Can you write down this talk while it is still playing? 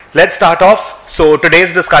Let's start off. So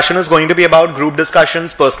today's discussion is going to be about group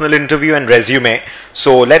discussions, personal interview, and resume.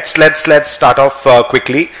 So let's start off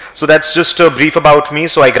quickly. So that's just a brief about me.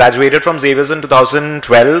 So I graduated from Xavier's in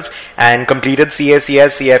 2012 and completed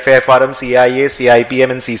CACS, CFA, FRM, CIA,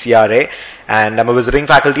 CIPM, and CCRA. And I'm a visiting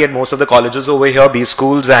faculty at most of the colleges over here, B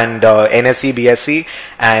schools and NSC, BSc.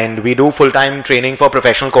 And we do full-time training for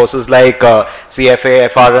professional courses like CFA,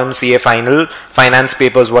 FRM, CA Final, finance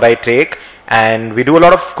papers what I take. And we do a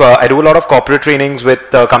lot of I do a lot of corporate trainings with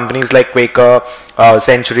companies like Quaker,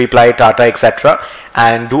 Century, Ply, Tata, etc.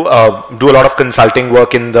 And do a lot of consulting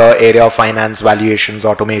work in the area of finance, valuations,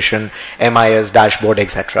 automation, MIS, dashboard,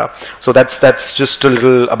 etc. So that's just a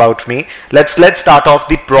little about me. Let's start off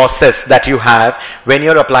the process that you have when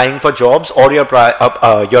you're applying for jobs or you're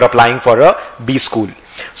applying for a B school.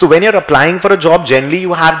 So when you're applying for a job, generally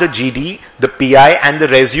you have the GD, the PI, and the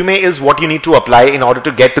resume is what you need to apply in order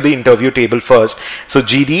to get to the interview table first. So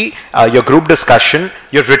GD, your group discussion,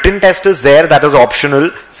 your written test is there, that is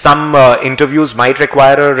optional. Some interviews might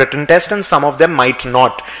require a written test and some of them might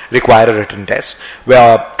not require a written test.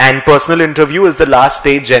 And personal interview is the last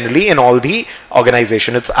stage generally in all the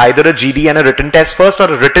organization. It's either a GD and a written test first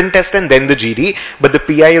or a written test and then the GD, but the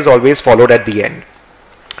PI is always followed at the end.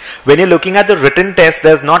 When you're looking at the written test,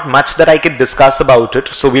 there's not much that I could discuss about it.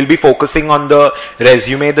 So we'll be focusing on the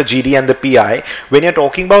resume, the GD, and the PI. When you're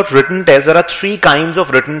talking about written tests, there are three kinds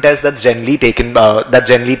of written tests that generally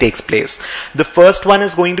takes place. The first one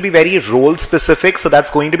is going to be very role specific. So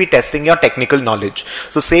that's going to be testing your technical knowledge.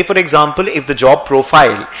 So say for example, if the job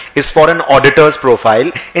profile is for an auditor's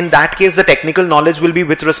profile, in that case, the technical knowledge will be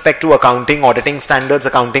with respect to accounting, auditing standards,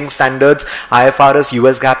 IFRS,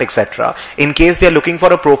 US GAAP, etc. In case they're looking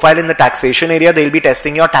for a profile in the taxation area, they'll be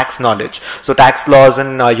testing your tax knowledge. So tax laws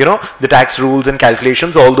and the tax rules and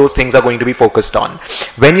calculations, all those things are going to be focused on.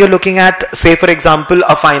 When you're looking at, say for example,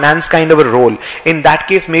 a finance kind of a role, in that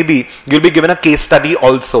case maybe you'll be given a case study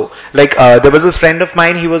also. Like there was this friend of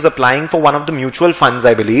mine, he was applying for one of the mutual funds,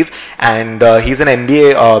 I believe, and he's an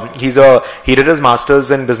MBA, he did his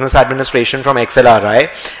masters in business administration from XLRI,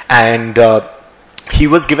 and he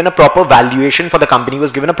was given a proper valuation for the company,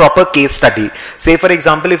 was given a proper case study. Say for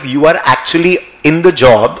example, if you are actually in the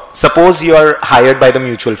job, suppose you are hired by the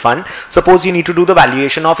mutual fund, suppose you need to do the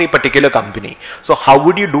valuation of a particular company. So how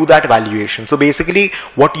would you do that valuation? So basically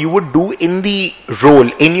what you would do in the role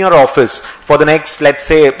in your office for the next, let's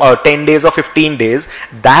say 10 days or 15 days,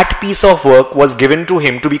 that piece of work was given to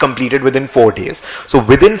him to be completed within 4 days. So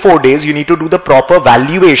within 4 days you need to do the proper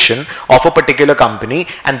valuation of a particular company,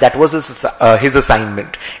 and that was his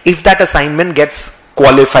assignment. If that assignment gets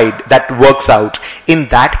qualified, that works out, in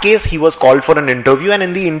that case he was called for an interview, and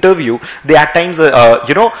in the interview they at times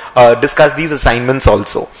discuss these assignments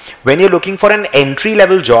also. When you're looking for an entry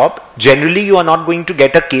level job, generally you are not going to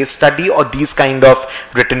get a case study or these kind of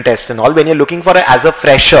written tests and all. When you're looking for as a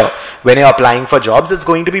fresher, when you're applying for jobs, it's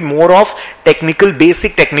going to be more of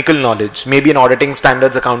basic technical knowledge, maybe an auditing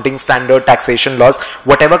standards, accounting standard, taxation laws,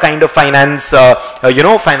 whatever kind of finance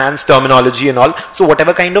finance terminology and all. So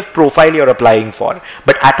whatever kind of profile you're applying for.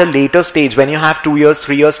 But at a later stage, when you have 2 years,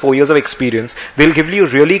 3 years, 4 years of experience, they'll give you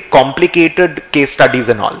really complicated case studies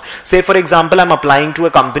and all. Say for example, I'm applying to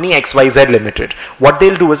a company XYZ Limited. What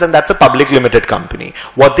they'll do is, and that's a public limited company,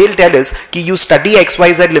 what they'll tell is, you study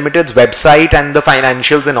XYZ Limited's website and the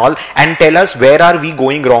financials and all, and tell us where are we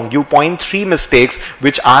going wrong. You point 3 mistakes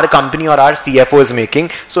which our company or our CFO is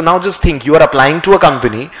making. So now just think, you are applying to a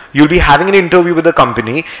company, you'll be having an interview with the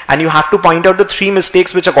company, and you have to point out the 3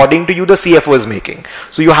 mistakes which according to you the CFO is making.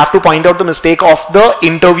 So you have to point out the mistake of the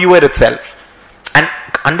interviewer itself. And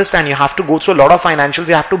understand, you have to go through a lot of financials,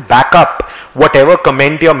 you have to back up whatever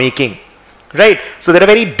comment you're making. Right? So there are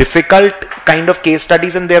very difficult kind of case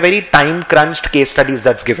studies, and they are very time crunched case studies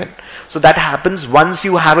that's given. So that happens once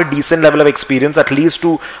you have a decent level of experience, at least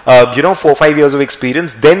to 4-5 years of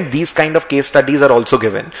experience, then these kind of case studies are also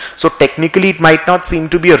given. So technically it might not seem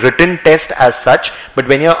to be a written test as such, but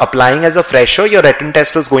when you're applying as a fresher, your written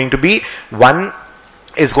test is going to be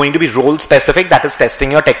role specific, that is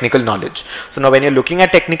testing your technical knowledge. So now when you're looking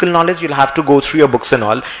at technical knowledge, you'll have to go through your books and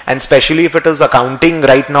all, and especially if it is accounting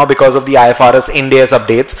right now because of the IFRS Ind AS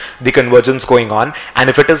updates, the convergence going on, and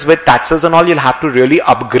if it is with taxes and all, you'll have to really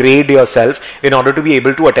upgrade yourself in order to be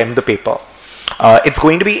able to attempt the paper.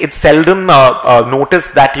 it's seldom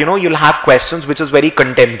noticed that, you know, you'll have questions which is very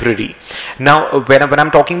contemporary. Now, when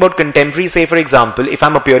I'm talking about contemporary, say for example, if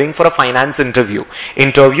I'm appearing for a finance interview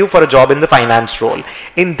for a job in the finance role,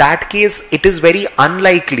 in that case, it is very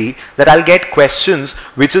unlikely that I'll get questions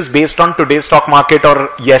which is based on today's stock market or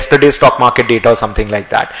yesterday's stock market data or something like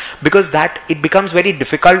that, because that it becomes very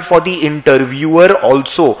difficult for the interviewer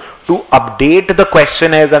also to update the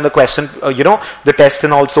questionnaires and the question, the test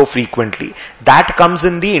and also frequently. That comes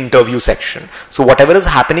in the interview section. So whatever is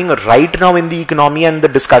happening right now in the economy and the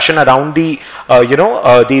discussion around the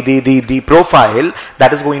profile,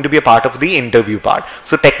 that is going to be a part of the interview part.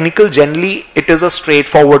 So technical, generally it is a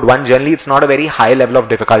straightforward one. Generally it's not a very high level of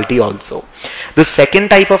difficulty also. The second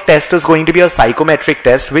type of test is going to be a psychometric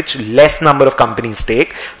test, which less number of companies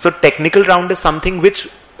take. So technical round is something which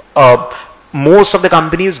most of the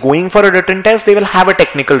companies going for a written test, they will have a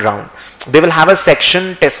technical round. They will have a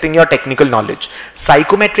section testing your technical knowledge.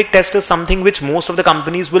 Psychometric test is something which most of the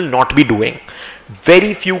companies will not be doing.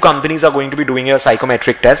 Very few companies are going to be doing a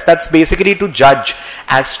psychometric test. That's basically to judge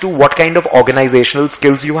as to what kind of organizational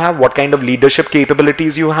skills you have, what kind of leadership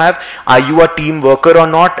capabilities you have. Are you a team worker or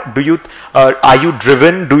not? Are you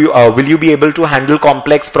driven? Will you be able to handle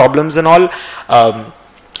complex problems and all?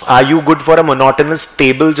 Are you good for a monotonous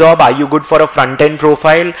stable job? Are you good for a front-end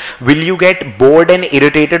profile? Will you get bored and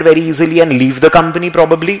irritated very easily and leave the company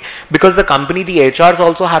probably? Because the company, the HRs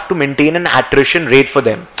also have to maintain an attrition rate for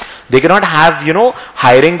them. They cannot have,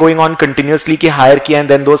 hiring going on continuously, ki hire kiya and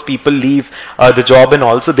then those people leave the job and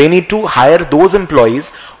all. So they need to hire those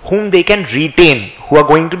employees whom they can retain, who are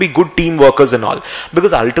going to be good team workers and all.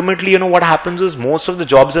 Because ultimately, what happens is most of the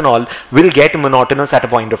jobs and all will get monotonous at a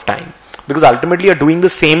point of time. Because ultimately you're doing the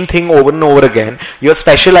same thing over and over again. You're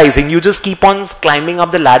specializing. You just keep on climbing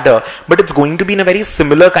up the ladder, but it's going to be in a very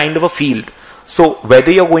similar kind of a field. So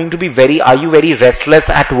whether you're going to be are you very restless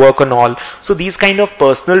at work and all. So these kind of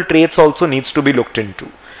personal traits also needs to be looked into.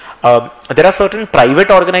 There are certain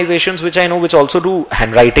private organizations which I know which also do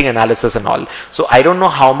handwriting analysis and all. So I don't know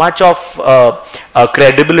how much of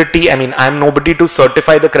credibility, I'm nobody to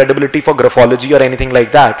certify the credibility for graphology or anything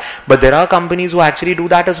like that. But there are companies who actually do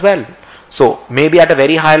that as well. So maybe at a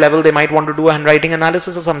very high level, they might want to do a handwriting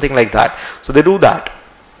analysis or something like that. So they do that.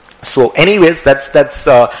 So anyways, that's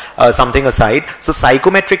something aside. So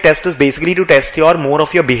psychometric test is basically to test more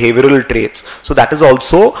of your behavioral traits. So that is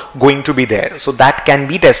also going to be there. So that can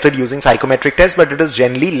be tested using psychometric test, but it is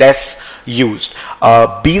generally less used.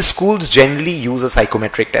 B schools generally use a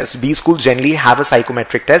psychometric test. B schools generally have a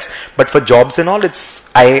psychometric test, but for jobs and all,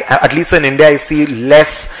 at least in India, I see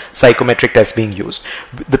less psychometric tests being used.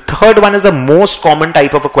 The third one is the most common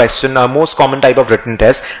type of a question, most common type of written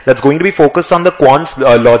test that's going to be focused on the quant's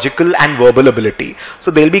logical and verbal ability.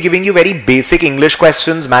 So they'll be giving you very basic English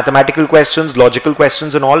questions, mathematical questions, logical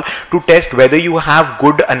questions and all to test whether you have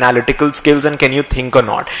good analytical skills and can you think or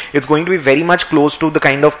not. It's going to be very much close to the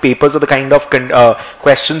kind of papers or the kind of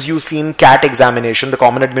questions you see in CAT examination, the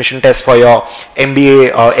common admission test for your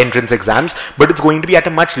MBA entrance exams, but it's going to be at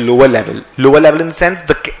a much lower level. Lower level in the sense,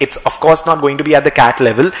 it's of course not going to be at the CAT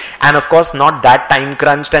level, and of course not that time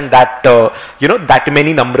crunched and that, that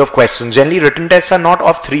many number of questions. Generally written tests are not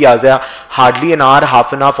of 3 hours. They are hardly an hour,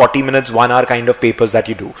 half an hour, 40 minutes, 1 hour kind of papers that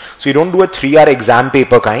you do. So you don't do a 3-hour exam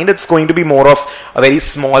paper kind. It's going to be more of a very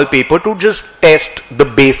small paper to just test the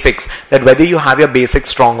basics, that whether you have your basics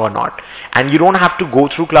strong or not. And you don't have to go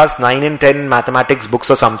through class 9 and 10 mathematics books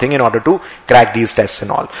or something in order to crack these tests and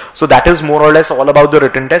all. So that is more or less all about the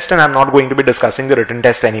written test, and I'm not going to be discussing the written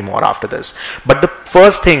test anymore after this. But the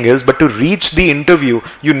first thing is, to reach the interview,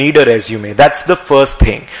 you need a resume. That's the first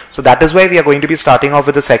thing. So that is why we are going to be starting off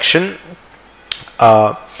with a section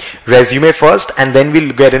resume first, and then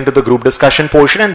we'll get into the group discussion portion, and